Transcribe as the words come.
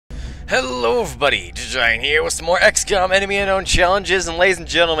Hello everybody, Giant here with some more XCOM Enemy Unknown challenges, and ladies and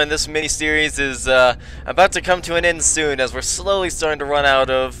gentlemen, this mini-series is about to come to an end soon as we're slowly starting to run out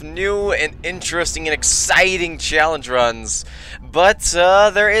of new and interesting and exciting challenge runs. But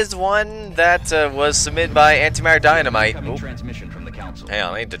there is one that was submitted by Antimatter Dynamite. Transmission from the council. Hang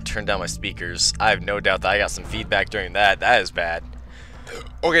on, I need to turn down my speakers. I have no doubt that I got some feedback during that. That is bad.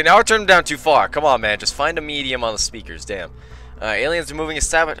 Okay, now I turned them down too far. Come on, man, just find a medium on the speakers, damn. Aliens are moving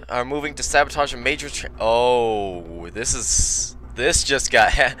to sabotage a major oh, this just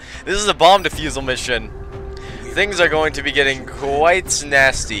got this is a bomb defusal mission. Things are going to be getting quite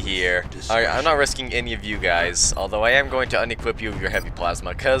nasty here. I'm not risking any of you guys, although I am going to unequip you of your heavy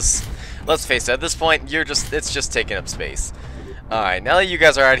plasma, because let's face it, at this point it's just taking up space. Alright, now that you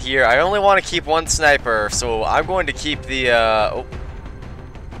guys are out here, I only want to keep one sniper, so I'm going to keep the oh,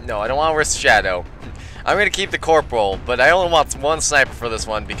 no, I don't want to risk Shadow. I'm going to keep the Corporal, but I only want one sniper for this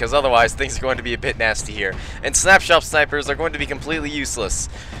one, because otherwise things are going to be a bit nasty here. And snapshot snipers are going to be completely useless.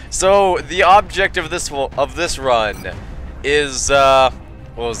 So, the object of this run is, what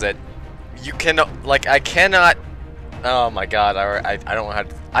was it? You can, like, I cannot, oh my god, I don't know how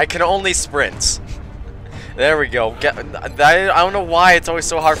to, I can only sprint. There we go. I don't know why it's always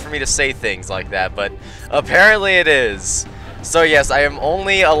so hard for me to say things like that, but apparently it is. So yes, I am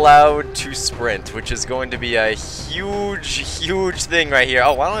only allowed to sprint, which is going to be a huge thing right here.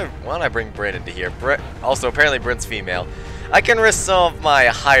 Oh, why don't I bring Bryn into here? Also, apparently Bryn's female. I can risk some of my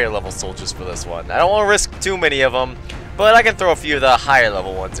higher level soldiers for this one. I don't want to risk too many of them, but I can throw a few of the higher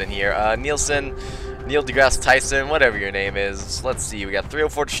level ones in here. Nielsen, Neil deGrasse Tyson, whatever your name is. Let's see, we got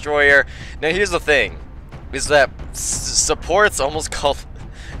 304 Destroyer. Now here's the thing, is that supports almost called...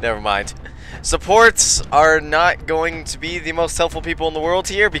 Never mind. Supports are not going to be the most helpful people in the world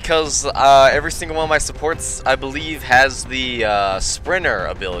here, because every single one of my supports, I believe, has the sprinter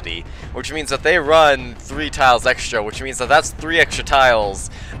ability, which means that they run 3 tiles extra, which means that that's 3 extra tiles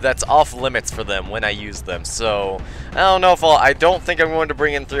that's off limits for them when I use them. So I don't know if I don't think I'm going to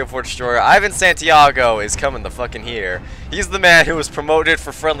bring in 304 Destroyer. Ivan Santiago is coming the fucking here. He's the man who was promoted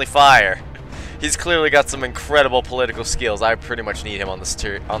for friendly fire. He's clearly got some incredible political skills. I pretty much need him on this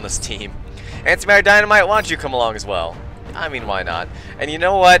team. Antimatter Dynamite, why don't you come along as well? I mean, why not? And you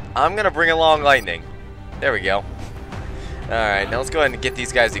know what? I'm gonna bring along Lightning. There we go. Alright, now let's go ahead and get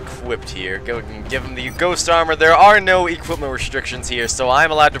these guys equipped here. Go and give them the Ghost Armor. There are no equipment restrictions here, so I'm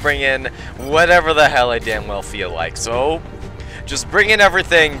allowed to bring in whatever the hell I damn well feel like. So, just bring in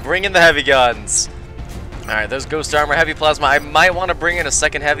everything. Bring in the heavy guns. Alright, there's Ghost Armor, Heavy Plasma. I might want to bring in a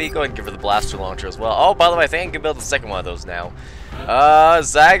second heavy. Go ahead and give her the Blaster Launcher as well. Oh, by the way, I think I can build the second one of those now.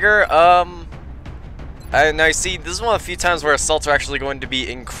 Zagger, and I see, this is one of the few times where assaults are actually going to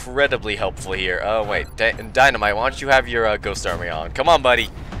be incredibly helpful here. Oh, wait, Dynamite, why don't you have your Ghost Armor on? Come on, buddy.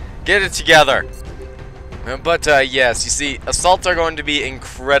 Get it together. But, yes, you see, assaults are going to be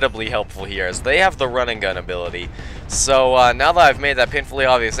incredibly helpful here, as they have the running gun ability. So, now that I've made that painfully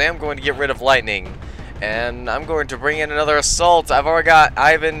obvious, I am going to get rid of Lightning. And I'm going to bring in another assault. I've already got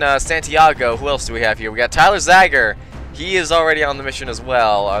Ivan Santiago. Who else do we have here? We got Tyler Zagger. He is already on the mission as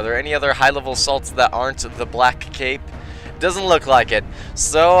well. Are there any other high-level assaults that aren't the Black Cape? Doesn't look like it.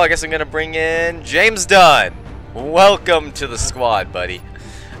 So I guess I'm going to bring in James Dunn. Welcome to the squad, buddy.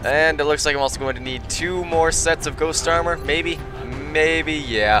 And it looks like I'm also going to need 2 more sets of Ghost Armor. Maybe,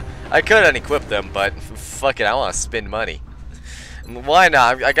 yeah. I could unequip them, but fuck it, I want to spend money. Why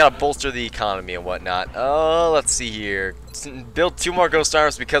not? I gotta bolster the economy and whatnot. Oh, let's see here. Build 2 more Ghost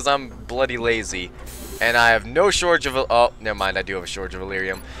Armors because I'm bloody lazy. And I have no shortage of... Oh, never mind, I do have a shortage of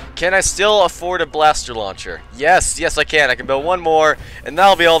Illyrium. Can I still afford a Blaster Launcher? Yes, I can. I can build 1 more, and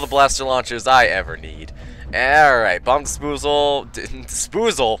that'll be all the Blaster Launchers I ever need. Alright, Bomb Disposal...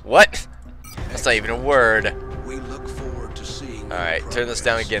 Disposal? What? That's not even a word. We look forward to seeing. Alright, turn this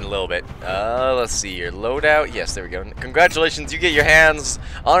down again a little bit. Let's see here. Loadout. Yes, there we go. Congratulations, you get your hands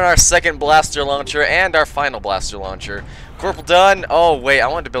on our 2nd Blaster Launcher and our final Blaster Launcher. Corporal done. Oh wait, I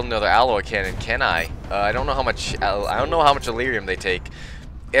wanted to build another alloy cannon. Can I? I don't know how much. I don't know how much Illyrium they take.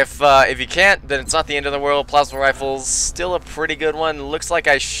 If you can't, then it's not the end of the world. Plasma rifles, still a pretty good one. Looks like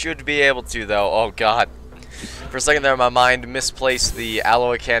I should be able to though. Oh god. For a second there, my mind misplaced the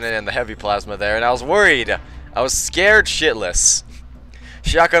alloy cannon and the heavy plasma there, and I was worried. I was scared shitless.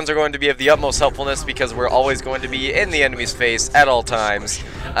 Shotguns are going to be of the utmost helpfulness because we're always going to be in the enemy's face at all times.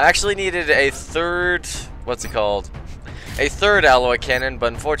 I actually needed a 3rd. What's it called? A 3rd alloy cannon,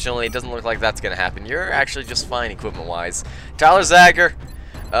 but unfortunately it doesn't look like that's going to happen. You're actually just fine equipment-wise. Tyler Zagger,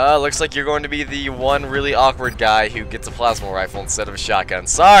 looks like you're going to be the one really awkward guy who gets a plasma rifle instead of a shotgun.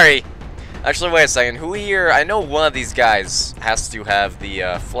 Sorry! Actually, wait a second. Who here? I know one of these guys has to have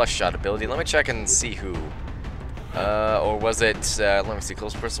the flush shot ability. Let me check and see who. Or was it, let me see,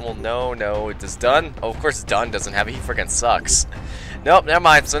 close personal? No, it is Dunn. Oh, of course Dunn doesn't have it. He freaking sucks. Nope, never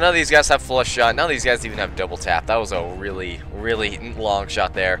mind. So none of these guys have flush shot. None of these guys even have double tap. That was a really long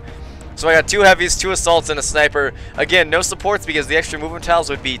shot there. So I got 2 heavies, 2 assaults, and a sniper. Again, no supports because the extra movement tiles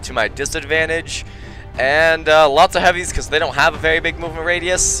would be to my disadvantage. And lots of heavies because they don't have a very big movement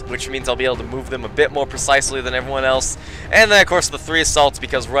radius, which means I'll be able to move them a bit more precisely than everyone else. And then, of course, the 3 assaults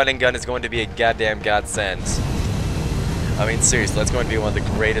because running gun is going to be a goddamn godsend. I mean, seriously, that's going to be one of the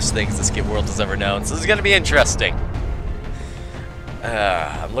greatest things this world has ever known. So this is going to be interesting.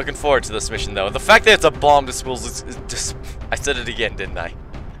 I'm looking forward to this mission, though. The fact that it's a bomb disposal is just... I said it again, didn't I?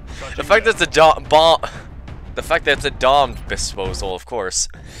 The fact that it's a bomb... The fact that it's a dom disposal, of course.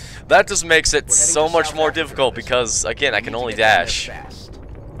 That just makes it so much more difficult because, again, I can only dash.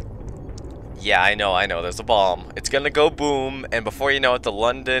 Yeah, I know, there's a bomb. It's gonna go boom, and before you know it, the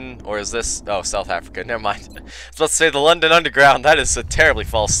London, or is this, oh, South Africa, never mind. I was about to say the London Underground, that is a terribly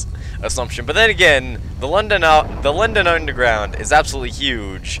false assumption. But then again, the London Underground is absolutely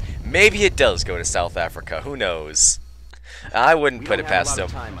huge. Maybe it does go to South Africa, who knows? I wouldn't put it past them.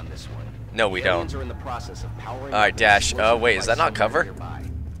 No, we don't. Alright, dash. Oh, wait, is that not cover?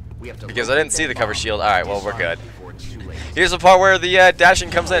 Because I didn't see the cover shield. Alright, well, we're good. Here's the part where the dashing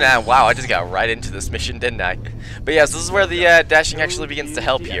comes in. And wow, I just got right into this mission, didn't I? But yes, this is where the dashing actually begins to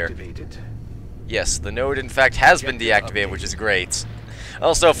help here. Yes, the node, in fact, has been deactivated, which is great.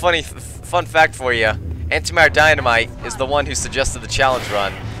 Also, fun fact for you. Antimatter Dynamite is the one who suggested the challenge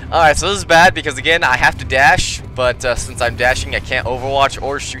run. Alright, so this is bad because, again, I have to dash, but since I'm dashing, I can't overwatch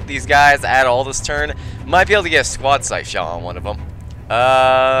or shoot these guys at all this turn. Might be able to get a squad sight shot on one of them.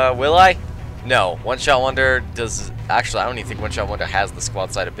 Will I? No. One Shot Wonder does... Actually, I don't even think One Shot Wonder has the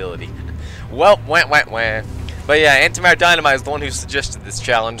squad sight ability. Well, wah. But yeah, Antimatter Dynamite is the one who suggested this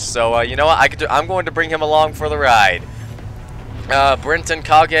challenge, so, you know what? I'm going to bring him along for the ride. Brenton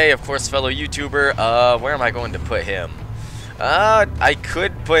Kage, of course, fellow YouTuber. Where am I going to put him? I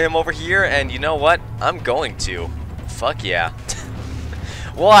could put him over here, and you know what? I'm going to. Fuck yeah.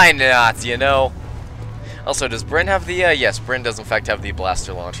 Why not, you know? Also, does Bryn have the, yes, Bryn does in fact have the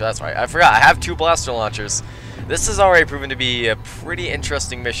blaster launcher. That's right. I forgot. I have 2 blaster launchers. This has already proven to be a pretty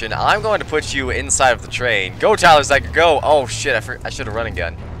interesting mission. I'm going to put you inside of the train. Go, Tyler Zyker, go! Oh, shit, I should have run and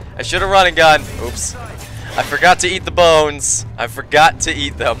gun. I should have run and gun. Oops. I forgot to eat the bones. I forgot to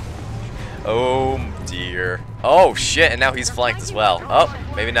eat them. Oh, dear. Oh, shit, and now he's flanked as well. Oh,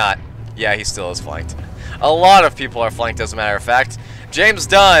 maybe not. Yeah, he still is flanked. A lot of people are flanked, as a matter of fact. James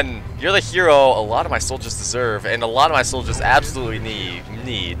Dunn, you're the hero a lot of my soldiers deserve, and a lot of my soldiers absolutely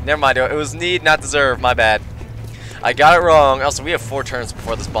need. Never mind, it was need, not deserve, my bad. I got it wrong. Also, we have 4 turns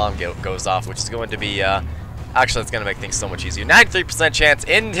before this bomb goes off, which is going to be, actually, it's going to make things so much easier. 93% chance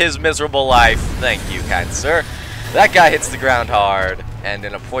in his miserable life. Thank you, kind sir. That guy hits the ground hard, and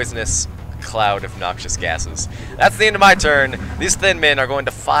in a poisonous cloud of noxious gases. That's the end of my turn. These thin men are going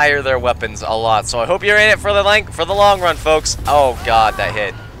to fire their weapons a lot, so I hope you're in it for the long run, folks. Oh god, that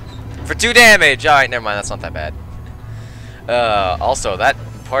hit. For 2 damage! Alright, never mind, that's not that bad. Also, that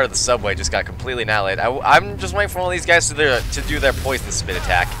part of the subway just got completely annihilated. I'm just waiting for one of these guys to do their poison spit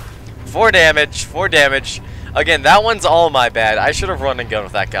attack. 4 damage, 4 damage. Again, that one's all my bad. I should have run and gun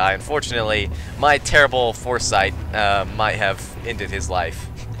with that guy. Unfortunately, my terrible foresight might have ended his life.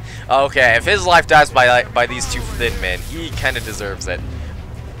 Okay, if his life dies by these 2 thin men, he kind of deserves it.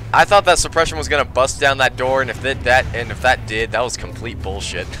 I thought that suppression was gonna bust down that door, and if that did, that was complete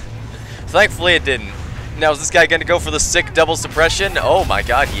bullshit. Thankfully, it didn't. Now, is this guy gonna go for the sick double suppression? Oh my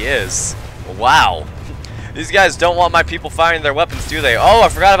god, he is. Wow. These guys don't want my people firing their weapons, do they? Oh, I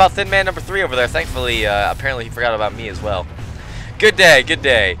forgot about thin man number 3 over there. Thankfully, apparently he forgot about me as well. Good day, good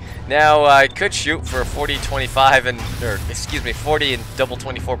day. Now, I could shoot for 40-25 and, or excuse me, 40 and double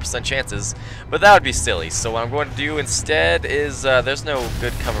 24% chances, but that would be silly. So what I'm going to do instead is, there's no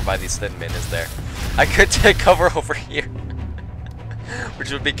good cover by these thin men, is there? I could take cover over here,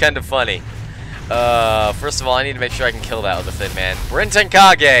 which would be kind of funny. First of all, I need to make sure I can kill that other thin man. Brenton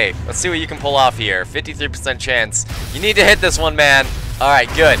Kage! Let's see what you can pull off here. 53% chance. You need to hit this one, man. Alright,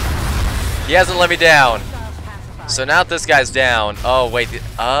 good. He hasn't let me down. So now that this guy's down, oh wait,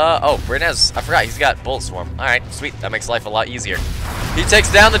 oh, Bryn has, I forgot, he's got Bullet Swarm. Alright, sweet, that makes life a lot easier. He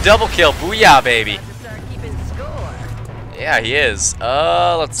takes down the double kill, booyah, baby. Yeah, he is.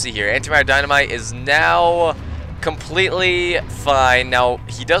 Let's see here, Antimatter Dynamite is now completely fine. Now,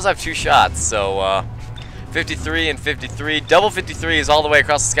 he does have 2 shots, so, 53 and 53. Double 53 is all the way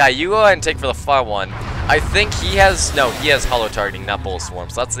across the sky. You go ahead and take for the far one. I think he has, no, he has hollow targeting, not Bullet Swarm,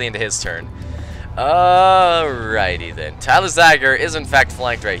 so that's the end of his turn. Alrighty then. Tyler Zager is in fact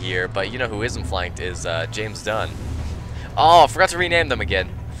flanked right here, but you know who isn't flanked is James Dunn. Oh, I forgot to rename them again.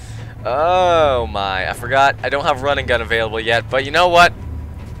 Oh my, I forgot. I don't have running gun available yet, but you know what?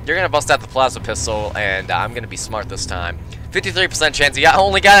 You're gonna bust out the plasma pistol, and I'm gonna be smart this time. 53% chance. He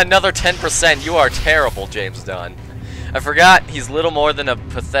only got another 10%. You are terrible, James Dunn. I forgot he's little more than a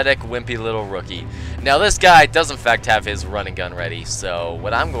pathetic, wimpy little rookie. Now this guy does in fact have his running gun ready, so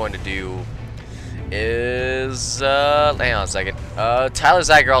what I'm going to do is hang on a second. Tyler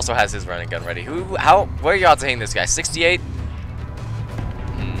Zager also has his running gun ready. What are your odds of hitting this guy? 68?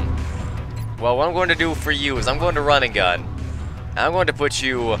 Well, what I'm going to do for you is I'm going to run and gun. I'm going to put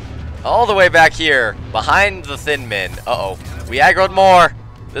you all the way back here, behind the thin men. Uh-oh. We aggroed more.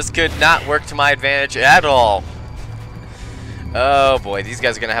 This could not work to my advantage at all. Oh, boy. These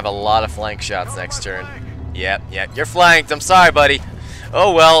guys are going to have a lot of flank shots next turn. Yep, you're flanked. I'm sorry, buddy.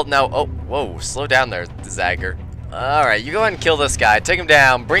 Oh, well. Now, oh, whoa. Slow down there, Zager. Alright, you go ahead and kill this guy. Take him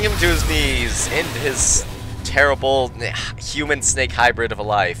down. Bring him to his knees. End his terrible human-snake hybrid of a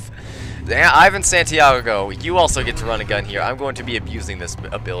life. Ivan Santiago, you also get to run a gun here. I'm going to be abusing this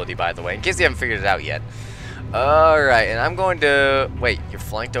ability, by the way, in case you haven't figured it out yet. Alright, and I'm going to... Wait, you're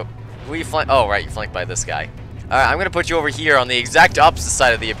flanked up... Who are you flanked? Oh, right, you're flanked by this guy. Alright, I'm going to put you over here on the exact opposite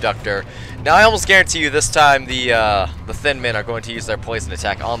side of the abductor. Now, I almost guarantee you this time the thin men are going to use their poison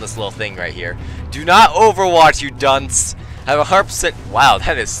attack on this little thing right here. Do not overwatch, you dunce. Have a 100%... Wow,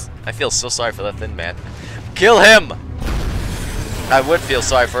 that is... I feel so sorry for that thin man. Kill him! I would feel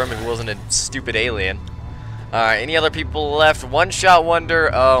sorry for him if he wasn't a stupid alien. Alright, any other people left? One shot wonder.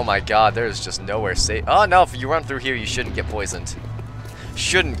 Oh my god, there's just nowhere safe. Oh no, if you run through here, you shouldn't get poisoned.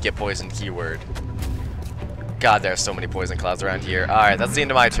 Shouldn't get poisoned, keyword. God, there are so many poison clouds around here. Alright, that's the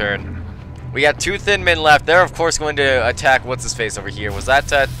end of my turn. We got 2 thin men left. They're, of course, going to attack what's-his-face over here. Was that,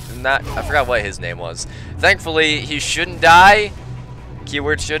 not... I forgot what his name was. Thankfully, he shouldn't die.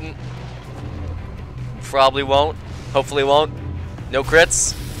 Keyword shouldn't. Probably won't. Hopefully won't. No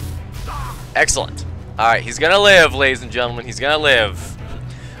crits. Excellent. Alright, he's gonna live, ladies and gentlemen. He's gonna live.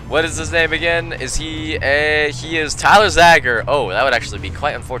 What is his name again? Is he is Tyler Zager. Oh, that would actually be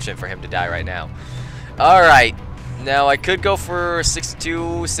quite unfortunate for him to die right now. Alright. Now, I could go for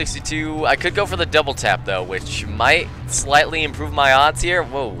 62, 62. I could go for the double tap, though, which might slightly improve my odds here.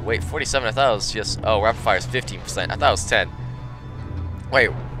 Whoa, wait, 47. I thought it was just... Oh, rapid fire is 15%. I thought it was 10. Wait,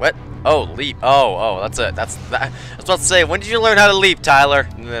 what? Oh, leap. Oh, that's I was about to say, when did you learn how to leap, Tyler?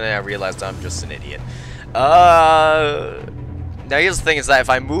 And then I realized I'm just an idiot. Now, here's the thing is that if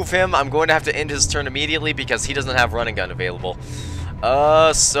I move him, I'm going to have to end his turn immediately because he doesn't have running gun available.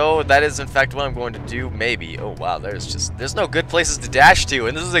 So that is in fact what I'm going to do, maybe. Oh, wow, there's no good places to dash to,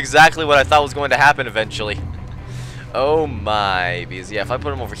 and this is exactly what I thought was going to happen eventually. Oh my, because yeah, if I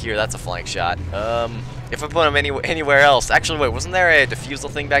put him over here, that's a flank shot. If I put him anywhere else, actually, wait, wasn't there a defusal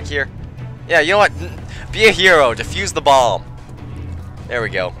thing back here? Yeah, you know what? Be a hero, defuse the bomb. There we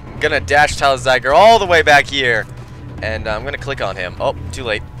go. I'm gonna dash Tyler Zager all the way back here, and I'm gonna click on him. Oh, too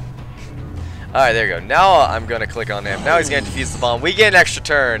late. All right, there you go. Now I'm gonna click on him. Now he's gonna defuse the bomb. We get an extra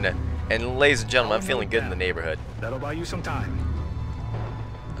turn, and ladies and gentlemen, I'm feeling good in the neighborhood. That'll buy you some time.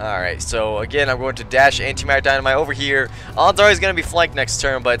 Alright, so again, I'm going to dash antimatter dynamite over here. Odds are he's going to be flanked next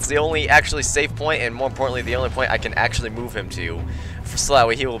turn, but it's the only actually safe point, and more importantly, the only point I can actually move him to. So that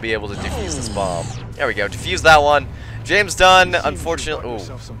way he will be able to defuse this bomb. There we go, defuse that one. James Dunn, unfortunately... Ooh.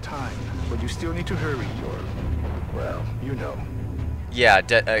 Some time, but you still need to hurry, or, well, you know. Yeah,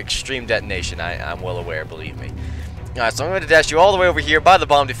 extreme detonation, I'm well aware, believe me. Alright, so I'm going to dash you all the way over here by the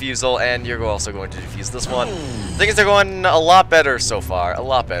bomb defusal, and you're also going to defuse this one. Things are going a lot better so far. A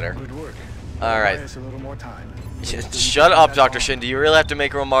lot better. Good work. Alright. A little more time. Shut up, Dr. Shin. Do you really have to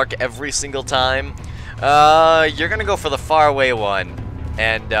make a remark every single time? You're going to go for the faraway one.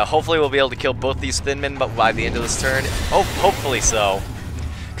 And hopefully we'll be able to kill both these thin men by the end of this turn. Oh, hopefully so.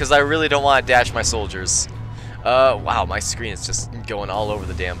 Because I really don't want to dash my soldiers. Wow, my screen is just going all over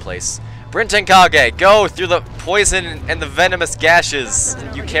the damn place. Brinton Kage, go through the poison and the venomous gashes.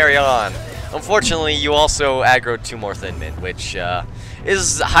 You carry on. Unfortunately, you also aggroed 2 more thin men, which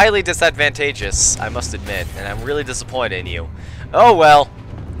is highly disadvantageous, I must admit, and I'm really disappointed in you. Oh well.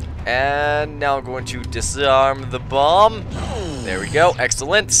 And now I'm going to disarm the bomb. There we go,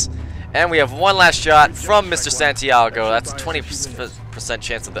 excellent. And we have one last shot from Mr. Santiago. That's a 20%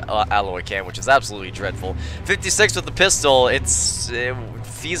 chance of the alloy can, which is absolutely dreadful. 56 with the pistol. It's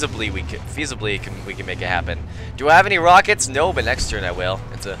feasibly we can make it happen. Do I have any rockets? No, but next turn I will.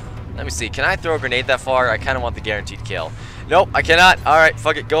 Let me see. Can I throw a grenade that far? I kind of want the guaranteed kill. Nope, I cannot. All right,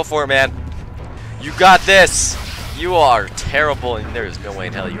 fuck it. Go for it, man. You got this. You are terrible, and there is no way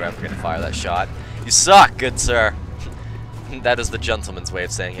in hell you're ever gonna fire that shot. You suck, good sir. That is the gentleman's way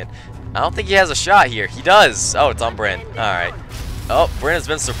of saying it. I don't think he has a shot here. He does. Oh, it's on Bryn. Alright. Oh, Bryn has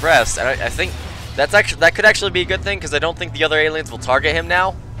been suppressed. And I think that could actually be a good thing, because I don't think the other aliens will target him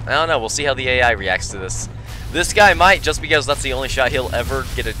now. I don't know. We'll see how the AI reacts to this. This guy might, just because that's the only shot he'll ever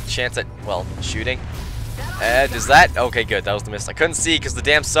get a chance at, well, shooting. And is that? Okay, good. That was the miss. I couldn't see because the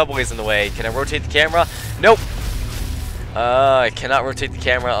damn subway's in the way. Can I rotate the camera? Nope. I cannot rotate the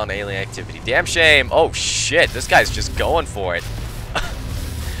camera on alien activity. Damn shame. Oh, shit. This guy's just going for it.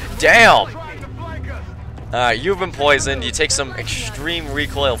 Damn. You've been poisoned. You take some extreme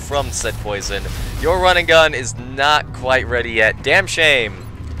recoil from said poison. Your running gun is not quite ready yet. Damn shame.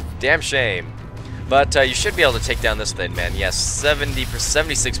 Damn shame. But you should be able to take down this Thin Man. Yes,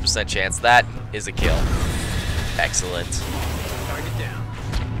 76% chance. That is a kill. Excellent. Target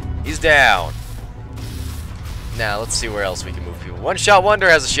down. He's down. Now let's see where else we can move people. One Shot Wonder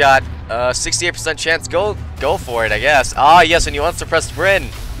has a shot. 68% chance. Go for it, I guess. Ah, yes, and you unsuppressed Bryn,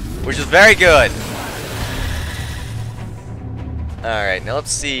 which is very good. All right, now let's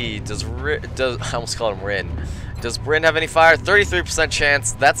see. Does I almost called him Rin? Does Bryn have any fire? 33%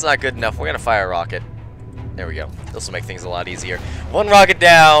 chance. That's not good enough. We're gonna fire a rocket. There we go. This will make things a lot easier. One rocket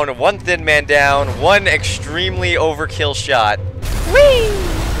down, one Thin Man down, one extremely overkill shot. Whee!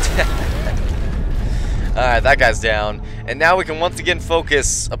 Alright, that guy's down. And now we can once again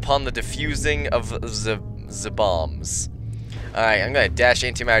focus upon the defusing of the bombs. Alright, I'm gonna dash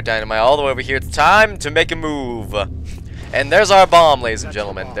antimatter dynamite all the way over here. It's time to make a move. And there's our bomb, ladies and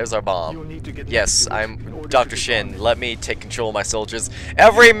gentlemen. There's our bomb. Yes, I'm Dr. Shin. Let me take control of my soldiers.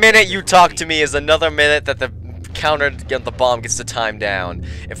 Every minute you talk to me is another minute that the counter against the bomb gets to time down.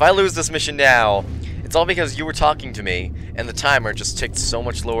 If I lose this mission now, it's all because you were talking to me, and the timer just ticked so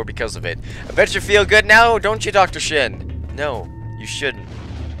much lower because of it. I bet you feel good now, don't you, Dr. Shin? No, you shouldn't.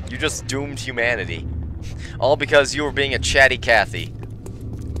 You just doomed humanity. All because you were being a chatty Cathy.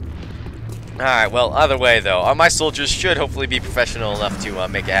 Alright, well, either way, though, my soldiers should hopefully be professional enough to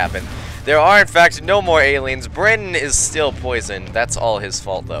make it happen. There are, in fact, no more aliens. Bryn is still poisoned. That's all his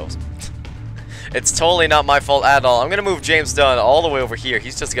fault, though. It's totally not my fault at all. I'm going to move James Dunn all the way over here.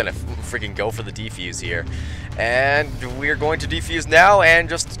 He's just going to freaking go for the defuse here. And we're going to defuse now and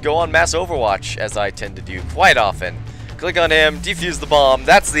just go on mass overwatch, as I tend to do quite often. Click on him, defuse the bomb.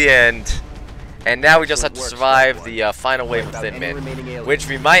 That's the end. And now we just have to survive the final wave of Thin Men, which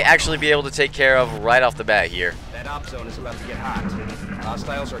we might actually be able to take care of right off the bat here. That op zone is about to get hot.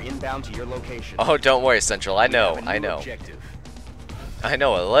 Hostiles are inbound to your location. Oh, don't worry, Central. I know. I know.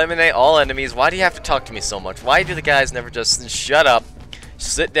 Eliminate all enemies. Why do you have to talk to me so much? Why do the guys never just shut up,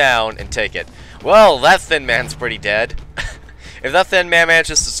 sit down, and take it? Well, that Thin Man's pretty dead. If that Thin Man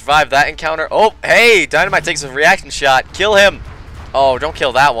manages to survive that encounter... Oh, hey! Dynamite takes a reaction shot. Kill him! Oh, don't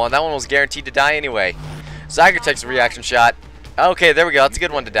kill that one. That one was guaranteed to die anyway. Zyger takes a reaction shot. Okay, there we go. That's a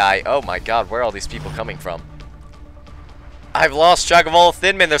good one to die. Oh my god, where are all these people coming from? I've lost track of all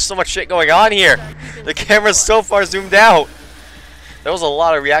Thin Men. There's so much shit going on here. The camera's so far zoomed out. There was a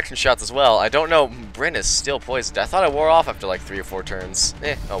lot of reaction shots as well. I don't know. Bryn is still poisoned. I thought I wore off after like 3 or 4 turns.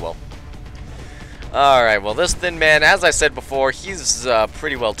 Oh well. Alright, well this Thin Man, as I said before, he's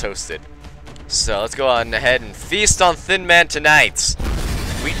pretty well toasted. So let's go on ahead and feast on Thin Man tonight.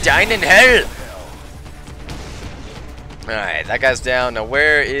 We dine in hell. Alright, that guy's down. Now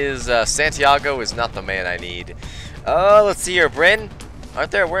where is Santiago is not the man I need. Let's see here, Bryn.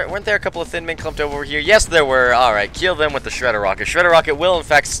 Weren't there a couple of Thin Men clumped over here? Yes, there were. Alright, kill them with the Shredder Rocket. Shredder Rocket will, in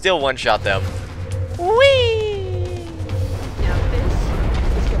fact, still one-shot them. Whee! Now this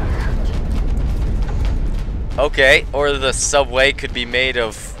is gonna hurt. Okay, or the subway could be made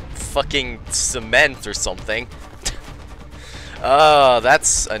of fucking cement or something. Oh,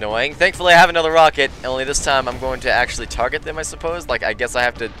 that's annoying. Thankfully, I have another rocket, only this time I'm going to actually target them, I suppose. Like, I guess I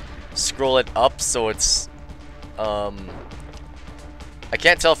have to scroll it up so it's... I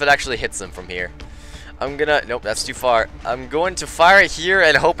can't tell if it actually hits them from here. I'm gonna... Nope, that's too far. I'm going to fire it here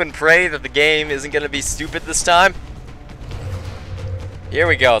and hope and pray that the game isn't gonna be stupid this time. Here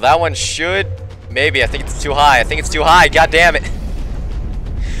we go. That one should... Maybe. I think it's too high. I think it's too high. God damn it.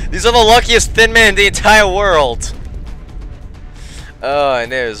 These are the luckiest Thin Men in the entire world. Oh,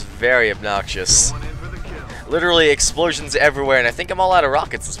 and it is very obnoxious. Literally explosions everywhere, and I think I'm all out of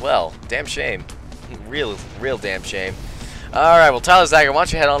rockets as well. Damn shame. Real damn shame. Alright, well, Tyler Zyger, why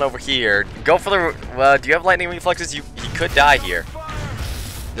don't you head on over here. Go for the... do you have lightning reflexes? He could die here.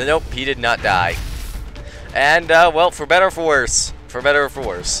 Nope, he did not die. And, well, for better or for worse. For better or for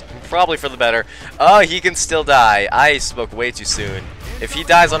worse. Probably for the better. Oh, he can still die. I spoke way too soon. If he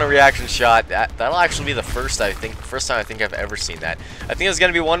dies on a reaction shot, that'll actually be the first time I think I've ever seen that. I think there's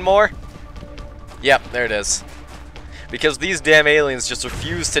gonna be one more. Yep, there it is. Because these damn aliens just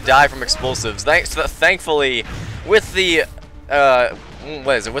refuse to die from explosives. Thankfully, with the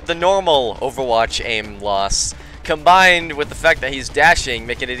with the normal Overwatch aim loss, combined with the fact that he's dashing,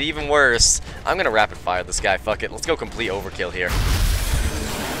 making it even worse, I'm gonna rapid fire this guy. Fuck it, let's go complete overkill here.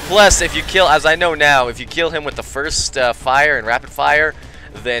 Plus, if you kill, as I know now, if you kill him with the first fire and rapid fire,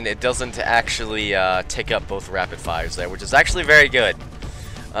 then it doesn't actually take up both rapid fires there, which is actually very good.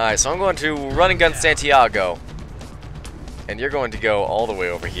 Alright, so I'm going to run and gun Santiago. And you're going to go all the way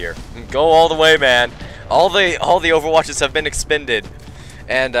over here. Go all the way, man. All the Overwatches have been expended.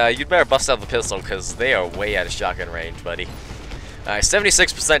 And you'd better bust out the pistol, because they are way out of shotgun range, buddy.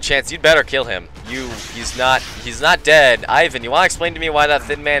 76% chance, you'd better kill him. He's not dead. Ivan, you want to explain to me why that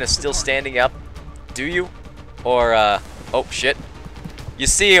thin man is still standing up? Do you? Or, oh, shit. You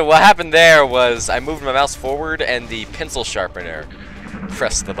see, what happened there was I moved my mouse forward and the pencil sharpener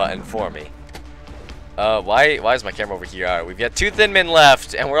pressed the button for me. Why is my camera over here? Alright, we've got 2 thin men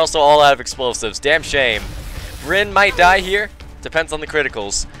left, and we're also all out of explosives. Damn shame. Bryn might die here. Depends on the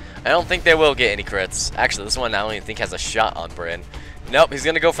criticals. I don't think they will get any crits. Actually, this one I don't even think has a shot on Bryn. Nope, he's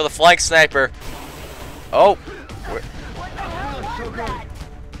gonna go for the flank sniper. Oh.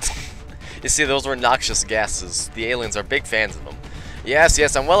 You see, those were noxious gases. The aliens are big fans of them. Yes,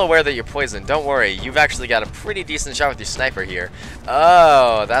 yes, I'm well aware that you're poisoned. Don't worry, you've actually got a pretty decent shot with your sniper here.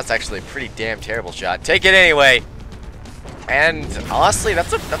 Oh, that's actually a pretty damn terrible shot. Take it anyway. And honestly,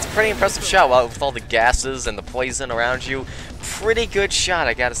 that's a pretty impressive shot with all the gases and the poison around you. Pretty good shot,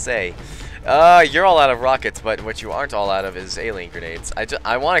 I gotta say. You're all out of rockets, but what you aren't all out of is alien grenades.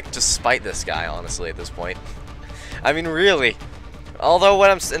 I want to just spite this guy, honestly, at this point. I mean, really. Although what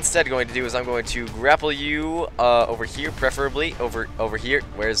I'm instead going to do is I'm going to grapple you over here, preferably over here.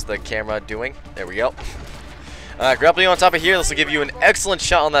 Where's the camera doing? There we go. Grapple you on top of here. This will give you an excellent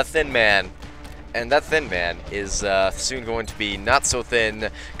shot on that thin man. And that thin man is soon going to be not so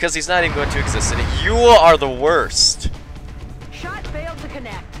thin because he's not even going to exist in it. You are the worst. Shot failed to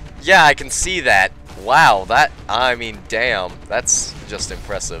connect. Yeah, I can see that. Wow, I mean, damn. That's just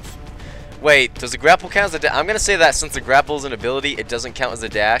impressive. Wait, does the grapple count as a dash? I'm going to say that since the grapple is an ability, it doesn't count as a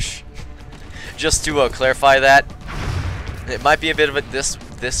dash. Just to clarify that. It might be a bit of a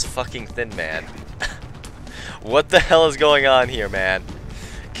this fucking thin man. What the hell is going on here, man?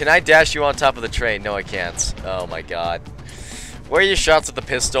 Can I dash you on top of the train? No, I can't. Oh my god. Where are your shots with the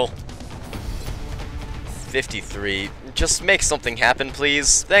pistol? 53. Just make something happen,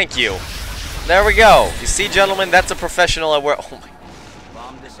 please. Thank you. There we go. You see, gentlemen, that's a professional at work. Oh my.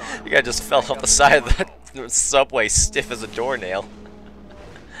 You guy just fell off the side of that subway, stiff as a doornail.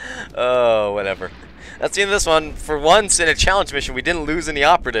 Oh, whatever. That's the end of this one. For once in a challenge mission, we didn't lose any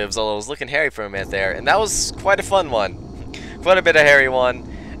operatives, although it was looking hairy for a minute there. And that was quite a fun one. Quite a bit of hairy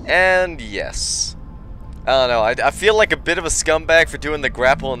one. And yes. I don't know. I feel like a bit of a scumbag for doing the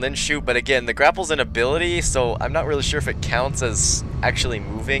grapple and then shoot. But again, the grapple's an ability, so I'm not really sure if it counts as actually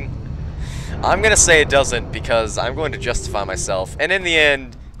moving. I'm going to say it doesn't because I'm going to justify myself. And in the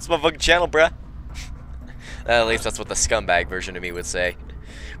end, it's my fucking channel, bruh. At least that's what the scumbag version of me would say.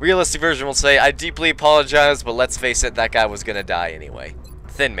 Realistic version will say, I deeply apologize, but let's face it, that guy was gonna die anyway.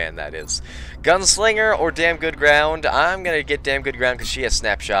 Thin man, that is. Gunslinger or damn good ground. I'm gonna get damn good ground because she has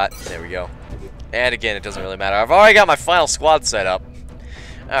snapshot. There we go. And again, it doesn't really matter. I've already got my final squad set up.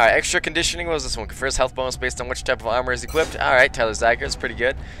 Alright, extra conditioning. What was this one? Confers health bonus based on which type of armor is equipped. Alright, Tyler's Dagger is pretty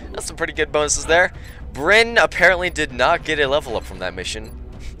good. That's some pretty good bonuses there. Bryn apparently did not get a level up from that mission.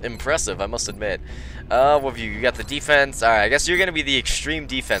 Impressive, I must admit. What have you? You got the defense. Alright, I guess you're going to be the extreme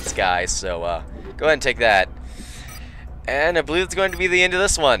defense guy, so go ahead and take that. And I believe it's going to be the end of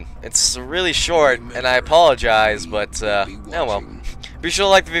this one. It's really short, and I apologize, but oh well. Be sure to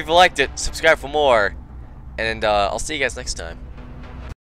like the video if you liked it, subscribe for more, and I'll see you guys next time.